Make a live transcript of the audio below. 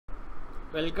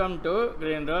Welcome to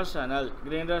Green Rose channel.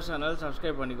 Green Rose channel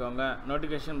subscribe பண்ணிக்கோங்க.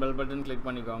 Notification bell button click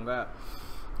பண்ணிக்கோங்க.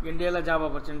 இந்தியாவில் job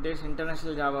opportunities,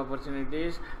 international job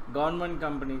opportunities, government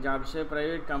company jobs,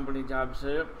 private company jobs,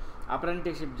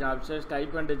 apprenticeship jobs,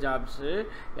 stipend jobs,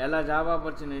 எல்லா job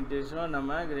opportunitiesம்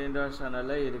நம்ம Green Rose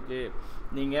channelல இருக்கு.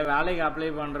 நீங்கள் வேலைக்கு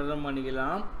apply பண்ணுறதும்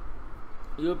பண்ணிக்கலாம்.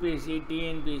 UPSC,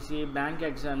 TNPSC, bank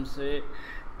exams,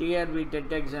 TRP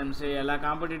dead exams எல்லா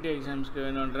காம்படிட்டிவ் எக்ஸாம்ஸ்க்கு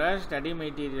வேணுன்ற ஸ்டடி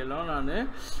மெட்டீரியலும் நான்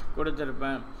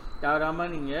கொடுத்துருப்பேன்.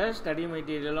 தவறாமல் நீங்கள் ஸ்டடி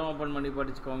மெட்டீரியலும் ஓப்பன் பண்ணி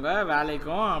படிச்சுக்கோங்க,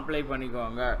 வேலைக்கும் அப்ளை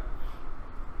பண்ணிக்கோங்க.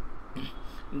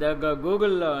 இந்த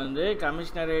கூகுளில் வந்து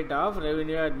commissionerate of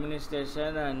revenue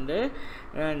administration and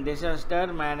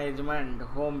disaster management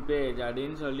home page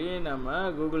அப்படின்னு சொல்லி நம்ம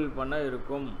கூகுள் பண்ண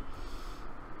இருக்கும்.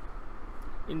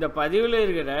 இந்த பதிவில்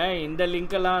இருக்கிற இந்த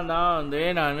லிங்க்கெல்லாம் தான் வந்து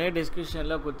நான்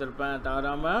டிஸ்கிரிப்ஷனில் கொடுத்துருப்பேன்.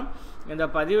 தவறாமல் இந்த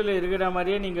பதிவில் இருக்கிற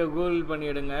மாதிரியே நீங்கள் கூகுள்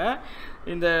பண்ணிவிடுங்க.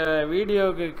 இந்த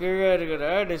வீடியோவுக்கு கீழே இருக்கிற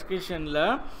டிஸ்கிரிப்ஷனில்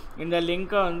இந்த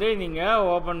லிங்க்கை வந்து நீங்கள்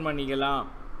ஓப்பன் பண்ணிக்கலாம்.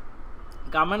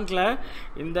 கமெண்ட்டில்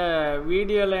இந்த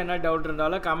வீடியோவில் என்ன டவுட்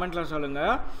இருந்தாலும் கமெண்ட்டில்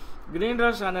சொல்லுங்கள். Green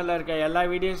Rose சேனலில் இருக்க எல்லா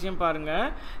வீடியோஸையும்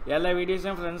பாருங்கள், எல்லா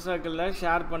வீடியோஸையும் ஃப்ரெண்ட்ஸ் சர்க்கிளில்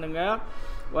ஷேர் பண்ணுங்கள்.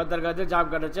 ஒருத்தருக்காச்சும் ஜாப்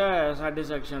கிடச்சா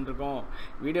சாட்டிஸ்ஃபேக்ஷன் இருக்கும்.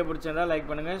 வீடியோ பிடிச்சிருந்தால் லைக்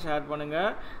பண்ணுங்கள், ஷேர் பண்ணுங்கள்,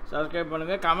 சப்ஸ்கிரைப்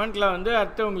பண்ணுங்கள். கமெண்ட்டில் வந்து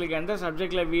அடுத்து உங்களுக்கு எந்த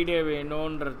சப்ஜெக்டில் வீடியோ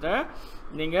வேணுன்றத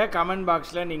நீங்கள் கமெண்ட்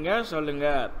பாக்ஸில் நீங்கள்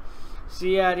சொல்லுங்கள்.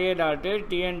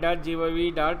 cra.tn.gov.in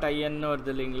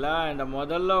வருது இல்லைங்களா, இந்த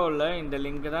முதல்ல உள்ள இந்த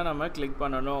லிங்க்கு தான் நம்ம கிளிக்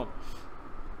பண்ணணும்.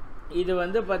 இது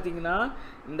வந்து பார்த்திங்கன்னா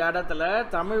இந்த இடத்துல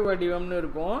தமிழ் வடிவம்னு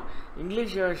இருக்கும்,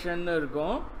 இங்கிலீஷ் வெர்ஷன்னு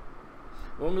இருக்கும்.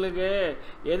 உங்களுக்கு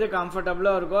எது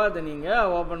கம்ஃபர்டபுளாக இருக்கோ அதை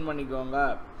நீங்கள் ஓப்பன் பண்ணிக்கோங்க.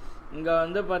 இங்கே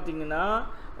வந்து பார்த்திங்கன்னா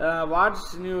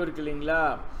வாட்ஸ் நியூ இருக்கு இல்லைங்களா,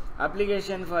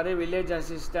 application for A village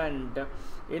assistant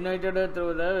invited through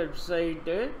the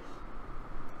website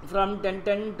from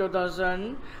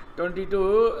 10/10/2022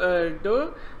 to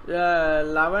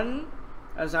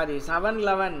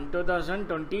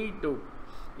 7/11/2022.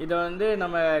 இதை வந்து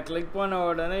நம்ம கிளிக் பண்ண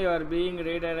உடனே you are being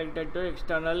redirected to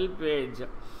external page.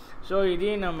 So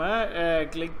இதையும் நம்ம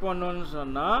கிளிக் பண்ணோன்னு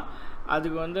சொன்னால்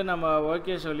அதுக்கு வந்து நம்ம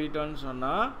ஓகே சொல்லிட்டோன்னு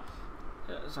சொன்னால்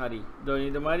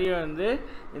இது மாதிரி வந்து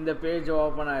இந்த பேஜ்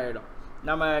ஓப்பன் ஆகிடும்.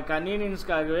 நம்ம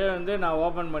கன்வீனியன்ஸ்க்காகவே வந்து நான்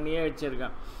ஓப்பன் பண்ணியே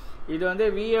வச்சுருக்கேன். இது வந்து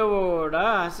விஏஓட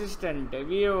அசிஸ்டண்ட்டு,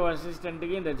 விஏஓ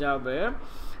அசிஸ்டண்ட்டுக்கு இந்த ஜாபு.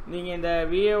 நீங்கள் இந்த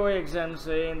விஏஓ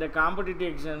எக்ஸாம்ஸு, இந்த காம்படிட்டிவ்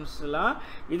எக்ஸாம்ஸ்லாம்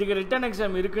இதுக்கு ரிட்டன்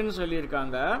எக்ஸாம் இருக்குதுன்னு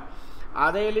சொல்லியிருக்காங்க.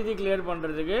 அதை எழுதி கிளியர்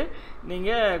பண்ணுறதுக்கு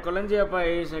நீங்கள் குலஞ்சியப்பா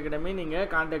ஐஏஎஸ் அகாடமி நீங்கள்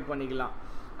காண்டாக்ட் பண்ணிக்கலாம்.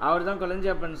 அவர் தான்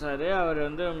குலஞ்சியப்பன் சார். அவர்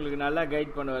வந்து உங்களுக்கு நல்லா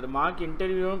கைட் பண்ணுவார், மார்க்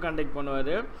இன்டர்வியூவும் கண்டக்ட்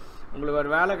பண்ணுவார், உங்களுக்கு ஒரு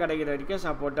வேலை கிடைக்கிற வரைக்கும்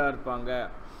சப்போர்ட்டாக இருப்பாங்க.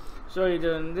 ஸோ இது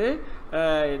வந்து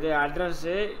இது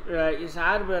அட்ரஸ்ஸு,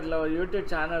 சார் பேரில் ஒரு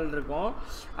யூடியூப் சேனல் இருக்கும்,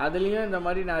 அதுலேயும் இந்த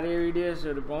மாதிரி நிறைய வீடியோஸ்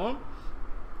இருக்கும்,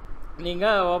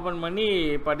 நீங்கள் ஓப்பன் பண்ணி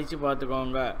படித்து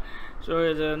பார்த்துக்கோங்க. ஸோ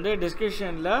இது வந்து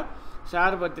டிஸ்கிரிப்ஷனில்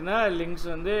சார் பற்றின லிங்க்ஸ்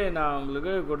வந்து நான்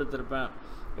உங்களுக்கு கொடுத்துருப்பேன்.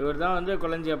 இவர் தான் வந்து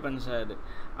குலஞ்சியப்பன் சார்.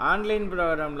 ஆன்லைன்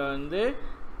ப்ரோக்ராமில் வந்து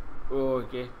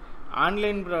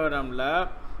ஆன்லைன் ப்ரோக்ராமில்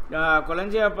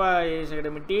குலஞ்சியப்பா ஐஏஎஸ்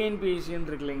அகாடமி டிஎன்பிஎஸ்சின்னு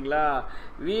இருக்கு இல்லைங்களா,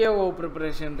 விஏஓ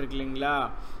ப்ரிப்பரேஷன் இருக்கு இல்லைங்களா,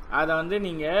 அதை வந்து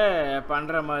நீங்கள்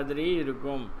பண்ணுற மாதிரி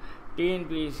இருக்கும்.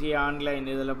 டிஎன்பிஎஸ்சி ஆன்லைன்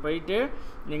இதில் போயிட்டு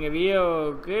நீங்கள்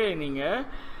விஏஓவுக்கு நீங்கள்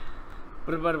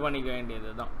ப்ரிப்பேர் பண்ணிக்க வேண்டியது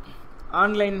தான்.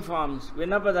 ஆன்லைன் ஃபார்ம்ஸ்,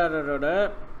 விண்ணப்பதாரரோட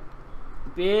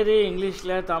பேர்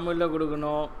இங்கிலீஷில் தமிழில்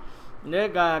கொடுக்கணும். இந்த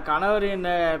கணவரின்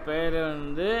பேர்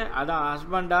வந்து அதான்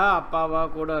ஹஸ்பண்டா அப்பாவா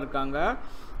கூட இருக்காங்க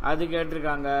அது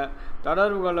கேட்டிருக்காங்க.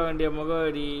 தொடர்பு கொள்ள வேண்டிய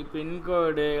முகவரி,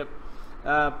 பின்கோடு,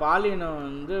 பாலினம்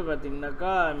வந்து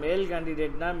பார்த்திங்கனாக்கா மேல்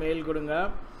கேண்டிடேட்னால் மேல் கொடுங்க,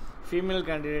 ஃபீமேல்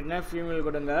கேண்டிடேட்னா ஃபீமேல்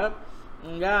கொடுங்க.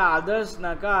 இங்கே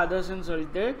அதர்ஸ்னாக்கா அதர்ஸ்ன்னு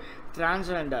சொல்லிட்டு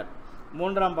டிரான்ஸ்ஜெண்டர்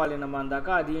மூன்றாம் பாலினமாக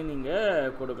இருந்தாக்கா அதையும்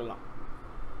நீங்கள் கொடுக்கலாம்.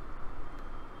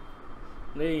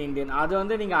 இந்தியன் அது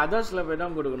வந்து நீங்கள் அதர்ஸில் போய்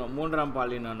தான் கொடுக்கணும் மூன்றாம்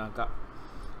பாலினம்னாக்கா.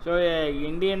 ஸோ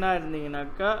இந்தியனாக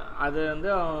இருந்தீங்கன்னாக்கா அது வந்து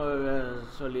அவங்க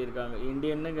சொல்லியிருக்காங்க,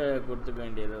 இந்தியன்னு கொடுத்துக்க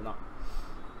வேண்டியது தான்.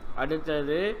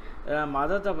 அடுத்தது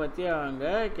மதத்தை பற்றி அவங்க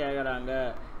கேட்குறாங்க,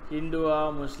 ஹிந்துவா,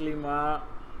 முஸ்லீமா,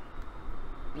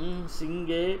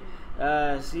 சிங்கே,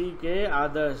 சீக்கே,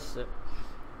 அதர்ஸ்.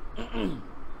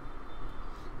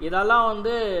 இதெல்லாம்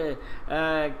வந்து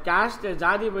கேஸ்ட்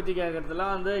ஜாதியை பற்றி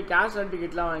கேட்குறதுலாம் வந்து கேஸ்ட்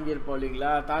சர்டிஃபிகேட்லாம் வாங்கியிருப்போம்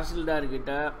இல்லைங்களா,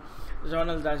 தாசில்தார்கிட்ட,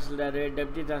 ஜோனல் தாசில்தார்,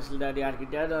 டெப்டி தாசில்தார்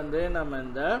யார்கிட்டயாவது வந்து நம்ம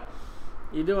இந்த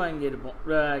இது வாங்கியிருப்போம்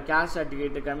கேஸ்ட்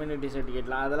சர்டிஃபிகேட்டு, கம்யூனிட்டி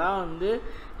சர்டிஃபிகேட்லாம். அதெல்லாம் வந்து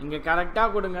இங்கே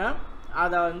கரெக்டாக கொடுங்க,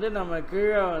 அதை வந்து நம்ம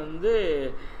கீழே வந்து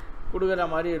கொடுக்குற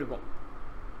மாதிரி இருக்கும்.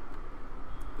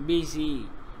 பிசி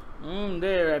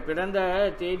வந்து பிறந்த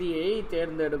தேதியை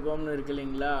தேர்ந்தெடுக்கும்னு இருக்கு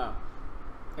இல்லைங்களா,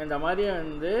 இந்த மாதிரி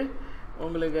வந்து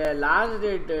உங்களுக்கு last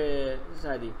date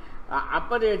sorry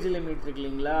upper age limit இருக்கு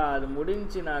இல்லைங்களா, அது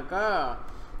முடிஞ்சுனாக்கா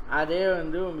அதே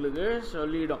வந்து உங்களுக்கு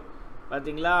சொல்லிடும்.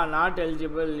 பார்த்தீங்களா, not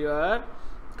eligible, you are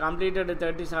completed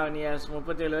 37 years,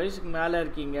 37 வயசுக்கு மேலே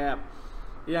இருக்கீங்க.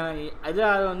 அது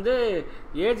வந்து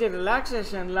ஏஜ்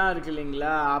ரிலாக்ஸேஷன்லாம் இருக்குது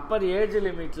இல்லைங்களா, அப்பர் ஏஜ்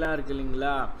லிமிட்லாம் இருக்குது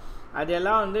இல்லைங்களா,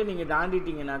 அதெல்லாம் வந்து நீங்கள்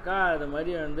தாண்டிட்டீங்கனாக்கா அது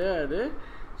மாதிரி வந்து அது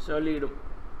சொல்லிடும்.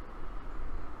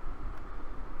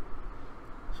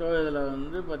 ஸோ இதில்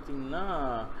வந்து பார்த்திங்கன்னா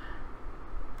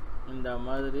இந்த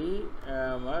மாதிரி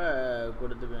நம்ம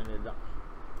கொடுத்துக்க வேண்டியது தான்.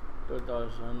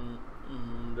 2000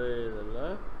 இந்த இதில்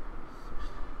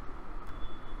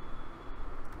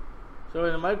ஸோ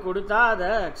இந்த மாதிரி கொடுத்தா அதை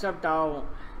அக்செப்ட் ஆகும்.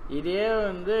 இதே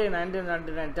வந்து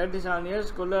 1999 37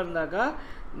 இயர்ஸ்க்குள்ளே இருந்தாக்கா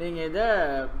நீங்கள் இதை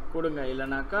கொடுங்க,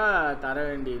 இல்லைனாக்கா தர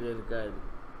வேண்டியது இருக்காது.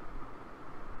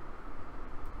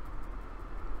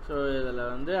 ஸோ இதில்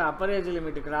வந்து அப்பர் ஏஜ்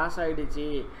லிமிட் கிராஸ் ஆகிடுச்சு,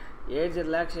 ஏஜ்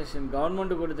ரிலாக்ஸேஷன்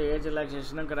கவர்மெண்ட் கொடுத்த ஏஜ்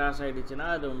ரிலாக்ஸேஷனும் கிராஸ் ஆகிடுச்சுன்னா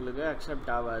அது உங்களுக்கு அக்செப்ட்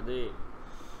ஆகாது.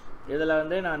 இதில்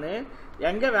வந்து நான்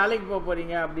எங்கே வேலைக்கு போக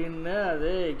போகிறீங்க அப்படின்னு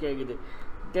அது கேட்குது.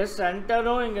 டெஸ்ட்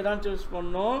சென்டரும் இங்கே தான் சூஸ்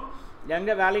பண்ணணும்,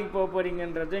 எங்கே வேலைக்கு போக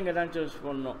போகிறீங்கன்றது இங்கே தான் சூஸ்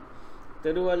பண்ணணும்.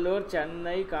 திருவள்ளூர்,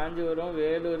 சென்னை, காஞ்சிபுரம்,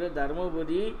 வேலூர்,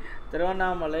 தருமபுரி,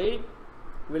 திருவண்ணாமலை,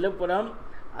 விழுப்புரம்,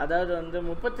 அதாவது வந்து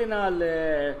 34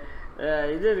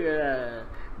 இது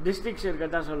டிஸ்ட்ரிக்ஸ்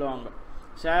இருக்கத்தான் சொல்லுவாங்க.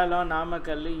 சேலம்,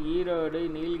 நாமக்கல், ஈரோடு,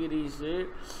 நீலகிரிஸு,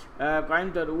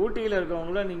 கோயம்புத்தூர், ஊட்டியில்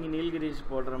இருக்கவங்களும் நீங்கள் நீலகிரிஸ்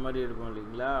போடுற மாதிரி இருக்கும்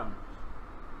இல்லைங்களா.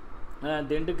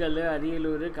 திண்டுக்கல்,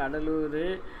 அரியலூர், கடலூர்,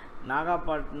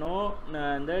 நாகப்பட்டினம்,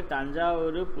 இந்த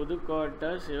தஞ்சாவூர்,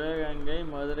 புதுக்கோட்டை, சிவகங்கை,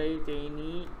 மதுரை,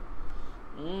 தேனி,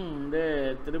 இந்த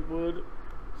திருப்பூர்.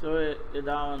 ஸோ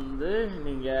இதான் வந்து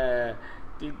நீங்கள்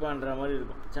கிளிக் பண்ணுற மாதிரி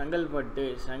இருக்கும்.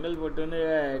 செங்கல்பட்டுன்னு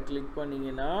கிளிக்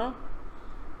பண்ணிங்கன்னா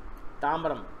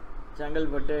தாம்பரம்,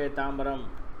 செங்கல்பட்டு, தாம்பரம்,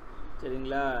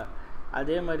 சரிங்களா.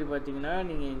 அதே மாதிரி பார்த்திங்கன்னா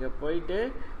நீங்கள் இங்கே போயிட்டு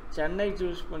சென்னை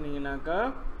சூஸ் பண்ணிங்கனாக்கா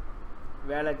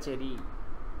வேளச்சேரி,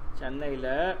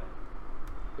 சென்னையில்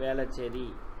வேளச்சேரி.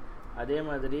 அதே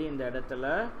மாதிரி இந்த இடத்துல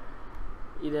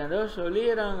இது ஏதோ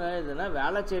சொல்லிடுறாங்க, இதுனா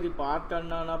வேளச்சேரி பார்ட்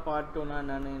 1 பார்ட் 2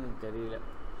 என்னன்னு எனக்கு தெரியல.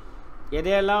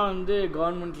 எதையெல்லாம் வந்து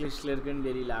கவர்மெண்ட் லிஸ்ட்டில் இருக்குதுன்னு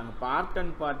தெரியல. அங்கே பார்ட்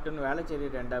 1 பார்ட் 2 வேளச்சேரி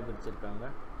 2ஆக பிரிச்சிருக்காங்க.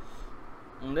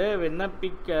 வந்து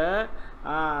விண்ணப்பிக்க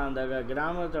அந்த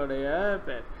கிராமத்தோடைய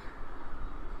பேர்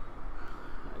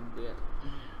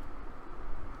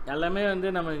எல்லாமே வந்து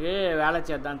நமக்கு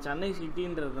வேளச்சேரி தான். சென்னை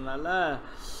சிட்டின்றதுனால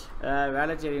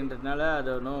வேளச்சேரின்றதுனால அது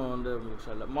ஒன்றும் வந்து உங்களுக்கு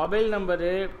சொல்ல. மொபைல்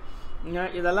நம்பரு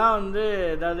இதெல்லாம் வந்து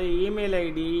ஏதாவது இமெயில்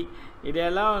ஐடி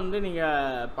இதையெல்லாம் வந்து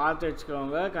நீங்கள் பார்த்து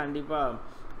வச்சுக்கோங்க கண்டிப்பாக.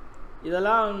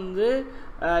 இதெல்லாம் வந்து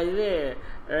இது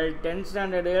 10th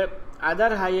standard,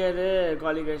 other higher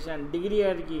qualification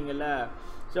டிகிரியாக இருக்கீங்கள,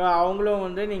 ஸோ அவங்களும்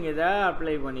வந்து நீங்கள் இதை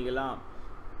அப்ளை பண்ணிக்கலாம்.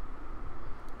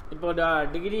 இப்போ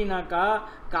டிகிரினாக்கா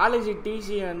காலேஜ்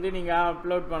டிசி வந்து நீங்கள்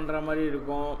அப்லோட் பண்ணுற மாதிரி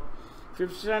இருக்கும்.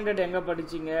 5th ஸ்டாண்டர்ட் எங்கே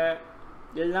படிச்சிங்க,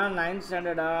 இல்லைனா 9th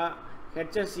ஸ்டாண்டர்டா,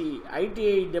 HSC,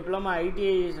 ITI diploma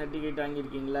ITI certificate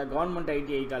வாங்கியிருக்கீங்களா கவர்மெண்ட்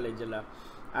ஐடிஐ காலேஜில்,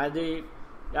 அது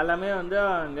எல்லாமே வந்து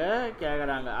அவங்க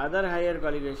கேட்குறாங்க. அதர் ஹையர்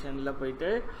குவாலிஃபிகேஷனில் போயிட்டு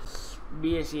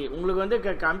பிஎஸ்சி. உங்களுக்கு வந்து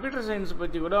கம்ப்யூட்டர் சயின்ஸ்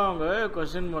பற்றி கூட அவங்க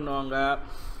கொஸ்டின் பண்ணுவாங்க.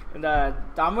 இந்த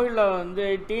தமிழில் வந்து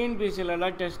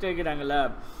டிஎன்பிசிலலாம் டெஸ்ட் வைக்கிறாங்கள,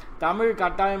 தமிழ்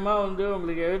கட்டாயமாக வந்து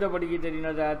உங்களுக்கு எழுத படிக்க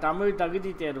தெரியணும். தமிழ்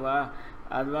தகுதி தேர்வா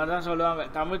அது மாதிரி தான் சொல்லுவாங்க.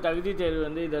 தமிழ் தகுதி தேர்வு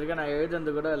வந்து இது வரைக்கும் நான்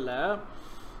எழுதுனது கூட இல்லை.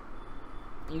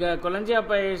 இங்கே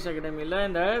குலஞ்சியப்பா ஐஏஎஸ் அகாடமியில்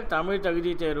இந்த தமிழ்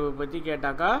தகுதி தேர்வு பற்றி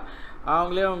கேட்டாக்கா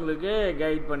அவங்களே உங்களுக்கு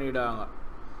கைட் பண்ணிவிடுவாங்க.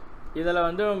 இதில்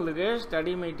வந்து உங்களுக்கு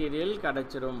ஸ்டடி மெட்டீரியல்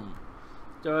கிடச்சிரும்.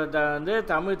 ஸோ வந்து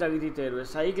தமிழ் தகுதி தேர்வு.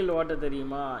 சைக்கிள் ஓட்ட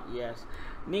தெரியுமா, எஸ்.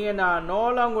 நீங்கள் நான்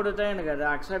நோலாம் கொடுத்தா எனக்கு அது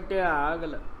அக்செப்டே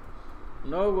ஆகலை.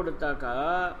 நோ கொடுத்தாக்கா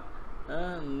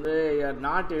இந்த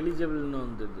நாட் எலிஜிபிள்னு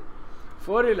வந்தது.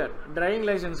 4 வீலர் டிரைவிங்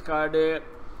லைசன்ஸ் கார்டு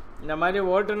இந்த மாதிரி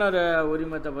ஓட்டுநர்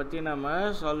உரிமத்தை பற்றி நம்ம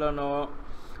சொல்லணும்.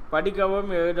 படிக்கவும்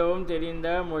எழுதவும் தெரிந்த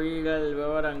மொழிகள்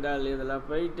விவரங்கள் இதில்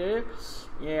போயிட்டு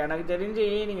எனக்கு தெரிஞ்சு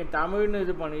நீங்கள் தமிழ்னு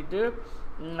இது பண்ணிவிட்டு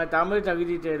தமிழ்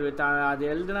தகுதி தேர்வு அது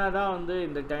எழுதுனா தான் வந்து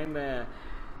இந்த டைம்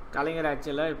கலைஞர்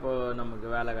ஆட்சியில் இப்போது நமக்கு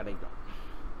வேலை கிடைக்கும்.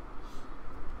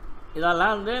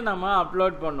 இதெல்லாம் வந்து நம்ம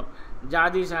அப்லோட் பண்ணோம்.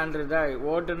 ஜாதி சான்றிதழ்,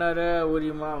 ஓட்டுநர்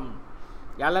உரிமம்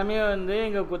எல்லாமே வந்து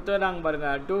இங்கே குத்துறாங்க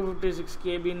பாருங்கள். 256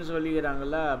 KBன்னு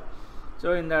சொல்லிக்கிறாங்கள்ல, ஸோ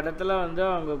இந்த இடத்துல வந்து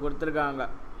அவங்க கொடுத்துருக்காங்க.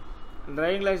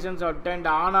 Driving licence obtained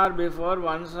on or before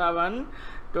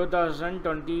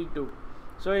 1/7/2022.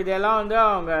 So இதெல்லாம் வந்து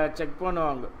அவங்க செக்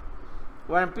பண்ணுவாங்க.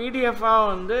 பிடிஎஃபாக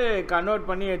வந்து கன்வெர்ட்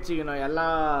பண்ணி வச்சுக்கணும் எல்லா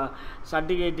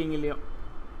சர்டிஃபிகேட்டிங்லேயும்.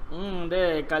 வந்து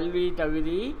கல்வி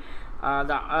தகுதி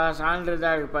அதான்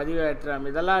சான்றிதழ் பதிவேற்றம்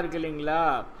இதெல்லாம் இருக்கு இல்லைங்களா,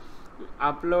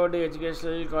 அப்லோடு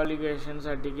எஜுகேஷனல் குவாலிஃபிகேஷன்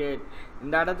சர்டிஃபிகேட்.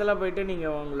 இந்த இடத்துல போய்ட்டு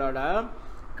நீங்கள் உங்களோட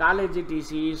காலேஜ்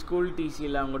டிசி, ஸ்கூல்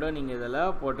டிசிலாம் கூட நீங்கள்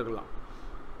இதில் போட்டுக்கலாம்.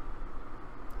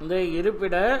 இந்த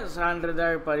இருப்பிட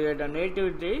சான்றிதழ் பதிவேற்றம்,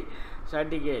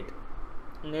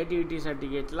 நேட்டிவிட்டி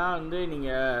சர்டிஃபிகேட்லாம் வந்து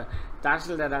நீங்கள்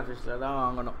தாசில்தார் ஆஃபீஸில் தான்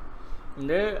வாங்கணும்.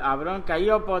 இந்த அப்புறம்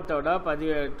கையொப்பத்தோட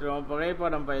பதிவேற்றம்,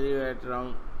 புகைப்படம்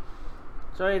பதிவேற்றம்.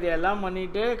 ஸோ இது எல்லாம்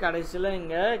பண்ணிவிட்டு கடைசியில்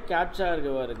இங்கே கேப்சா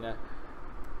இருக்கு வருங்க,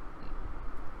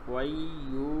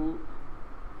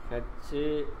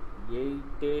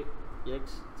 YUH8X.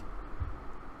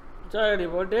 ஸோ இப்படி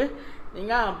போட்டு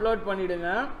நீங்கள் அப்லோட் பண்ணிவிடுங்க.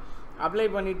 அப்ளை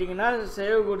பண்ணிட்டீங்கன்னா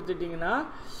சேவ் கொடுத்துட்டிங்கன்னா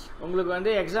உங்களுக்கு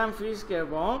வந்து எக்ஸாம் ஃபீஸ்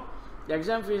கேட்கும்.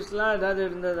 எக்ஸாம் ஃபீஸ்லாம் ஏதாவது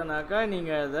இருந்ததுனாக்கா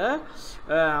நீங்கள் அதை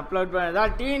அப்லோட் பண்ண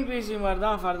ஏதாவது டிஎன்பிசி மாதிரி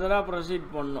தான் ஃபர்தராக ப்ரொசீட்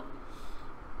பண்ணணும்.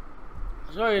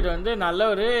 ஸோ இது வந்து நல்ல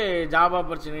ஒரு ஜாப்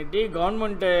ஆப்பர்ச்சுனிட்டி,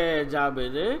 கவர்மெண்ட்டு ஜாப்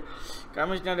இது,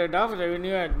 commissionerate of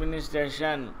revenue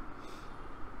administration.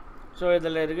 So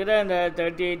இதில் இருக்கிற இந்த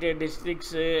 38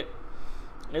 டிஸ்ட்ரிக்ஸு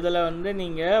இதில் வந்து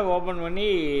நீங்கள் ஓப்பன் பண்ணி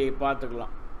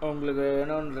பார்த்துக்கலாம். உங்களுக்கு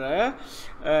வேணுன்ற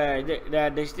இது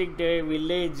டிஸ்ட்ரிக்ட்டு,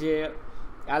 வில்லேஜு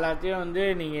எல்லாத்தையும் வந்து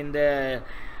நீங்கள் இந்த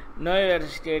நோயர்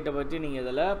ஸ்டேட்டை பற்றி நீங்கள்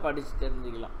இதில் படித்து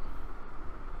தெரிஞ்சுக்கலாம்.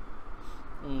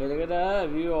 இங்கே இருக்கிற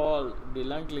வியூ ஆல்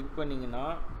இப்படிலாம் கிளிக் பண்ணிங்கன்னா,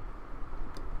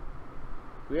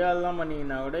 வியூ ஆல்லாம்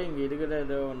பண்ணிங்கன்னா கூட இங்கே இருக்கிற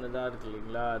ஏதோ ஒன்று தான் இருக்குது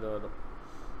இல்லைங்களா, அது வரும்.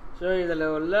 ஸோ இதில்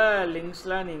உள்ள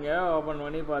லிங்க்ஸ்லாம் நீங்கள் ஓப்பன்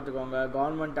பண்ணி பார்த்துக்கோங்க.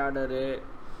 கவர்மெண்ட் ஆர்டரு,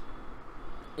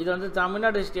 இது வந்து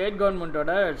தமிழ்நாடு ஸ்டேட்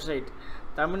கவர்மெண்ட்டோட வெப்சைட்.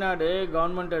 தமிழ்நாடு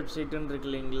கவர்மெண்ட் வெப்சைட்டுன்னு இருக்கு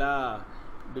இல்லைங்களா,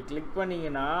 இப்படி கிளிக்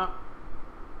பண்ணிங்கன்னா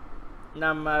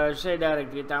நம்ம வெப்சைட்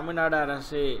டைரக்டரி தமிழ்நாடு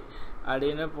அரசு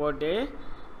அப்படின்னு போட்டு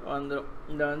வந்துடும்.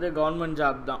 இந்த வந்து கவர்மெண்ட்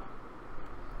ஜாப் தான்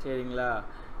சரிங்களா.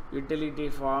 யூட்டிலிட்டி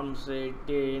ஃபார்ம்ஸு,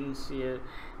 டிஎன்சி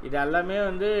இது எல்லாமே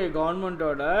வந்து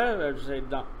கவர்மெண்ட்டோட வெப்சைட்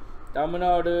தான்.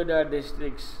 தமிழ்நாடு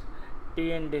டிஸ்ட்ரிக்ஸ்,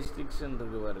 டிஎன்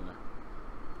டிஸ்ட்ரிக்ஸ்ன்றது வருங்க.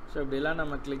 ஸோ இப்படிலாம்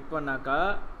நம்ம கிளிக் பண்ணாக்கா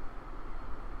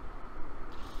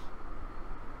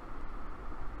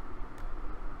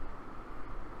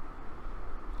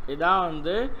இதான்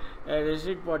வந்து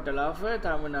டிஸ்ட்ரிக்ட் போர்ட்டல் ஆஃப்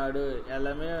தமிழ்நாடு.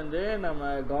 எல்லாமே வந்து நம்ம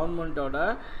கவர்மெண்ட்டோட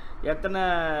எத்தனை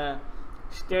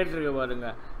ஸ்டேட் இருக்குது பாருங்க,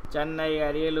 சென்னை,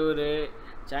 அரியலூர்,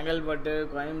 செங்கல்பட்டு,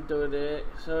 கோயம்புத்தூர்.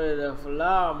 ஸோ இதை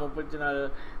ஃபுல்லாக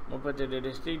 38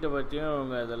 டிஸ்ட்ரிக்டை பற்றியும்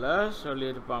அவங்க இதில்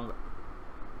சொல்லியிருப்பாங்க.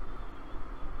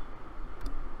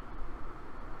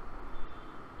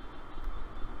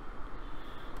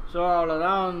 ஸோ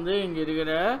அவ்வளோதான் வந்து இங்கே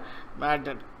இருக்கிற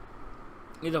மேட்டர்.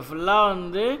 இதை ஃபுல்லாக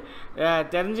வந்து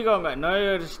தெரிஞ்சுக்கோங்க.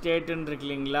 நோயர் ஸ்டேட்டுன்னு இருக்கு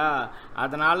இல்லைங்களா,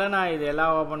 அதனால் நான்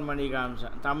இதெல்லாம் ஓப்பன் பண்ணி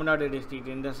காமிச்சேன். தமிழ்நாடு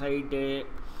டிஸ்ட்ரிக்ட் இந்த சைட்டு,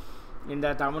 இந்த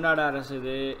தமிழ்நாடு அரசு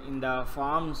இது, இந்த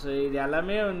ஃபார்ம்ஸு, இது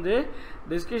எல்லாமே வந்து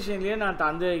டிஸ்கிரிப்ஷன்லேயே நான்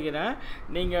தந்து வைக்கிறேன்.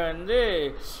 நீங்கள் வந்து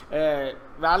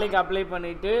வேலைக்கு அப்ளை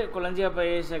பண்ணிவிட்டு குலஞ்சியப்பா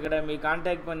ஐஏஎஸ் அகாடமி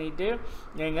கான்டாக்ட் பண்ணிவிட்டு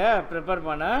நீங்கள் ப்ரிப்பேர்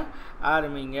பண்ண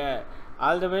ஆரம்பிங்க.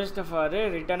 All the best for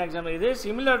written exam. இது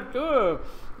சிமிலர் டு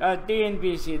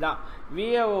டிஎன்பிசி தான்.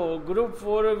 விஏஓ குரூப்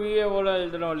 4 விஏஓவில்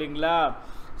எழுதணும் இல்லைங்களா,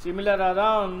 சிமிலராக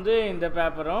தான் வந்து இந்த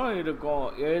பேப்பரும் இருக்கும்.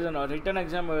 எழுதணும், ரிட்டன்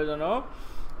எக்ஸாம் எழுதணும்.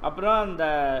 அப்புறம் அந்த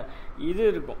இது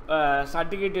இருக்கும்,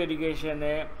 சர்டிஃபிகேட்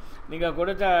வெரிஃபிகேஷனு, நீங்கள்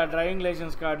கொடுத்த டிரைவிங்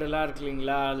லைசன்ஸ் கார்டுலாம் இருக்கு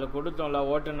இல்லைங்களா, அதில் கொடுத்தோம்ல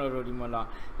ஓட்டுநர்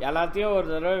உரிமைலாம், எல்லாத்தையும் ஒரு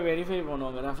தடவை வெரிஃபை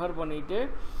பண்ணுவாங்க. ரெஃபர் பண்ணிவிட்டு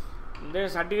இந்த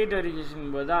சர்டிஃபிகேட்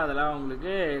வெரிஃபிகேஷன் போது தான் அதெல்லாம்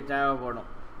உங்களுக்கு தேவைப்படும்.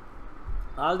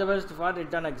 All the best for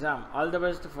written exam. All the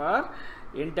best for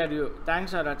interview.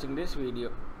 Thanks for watching this video.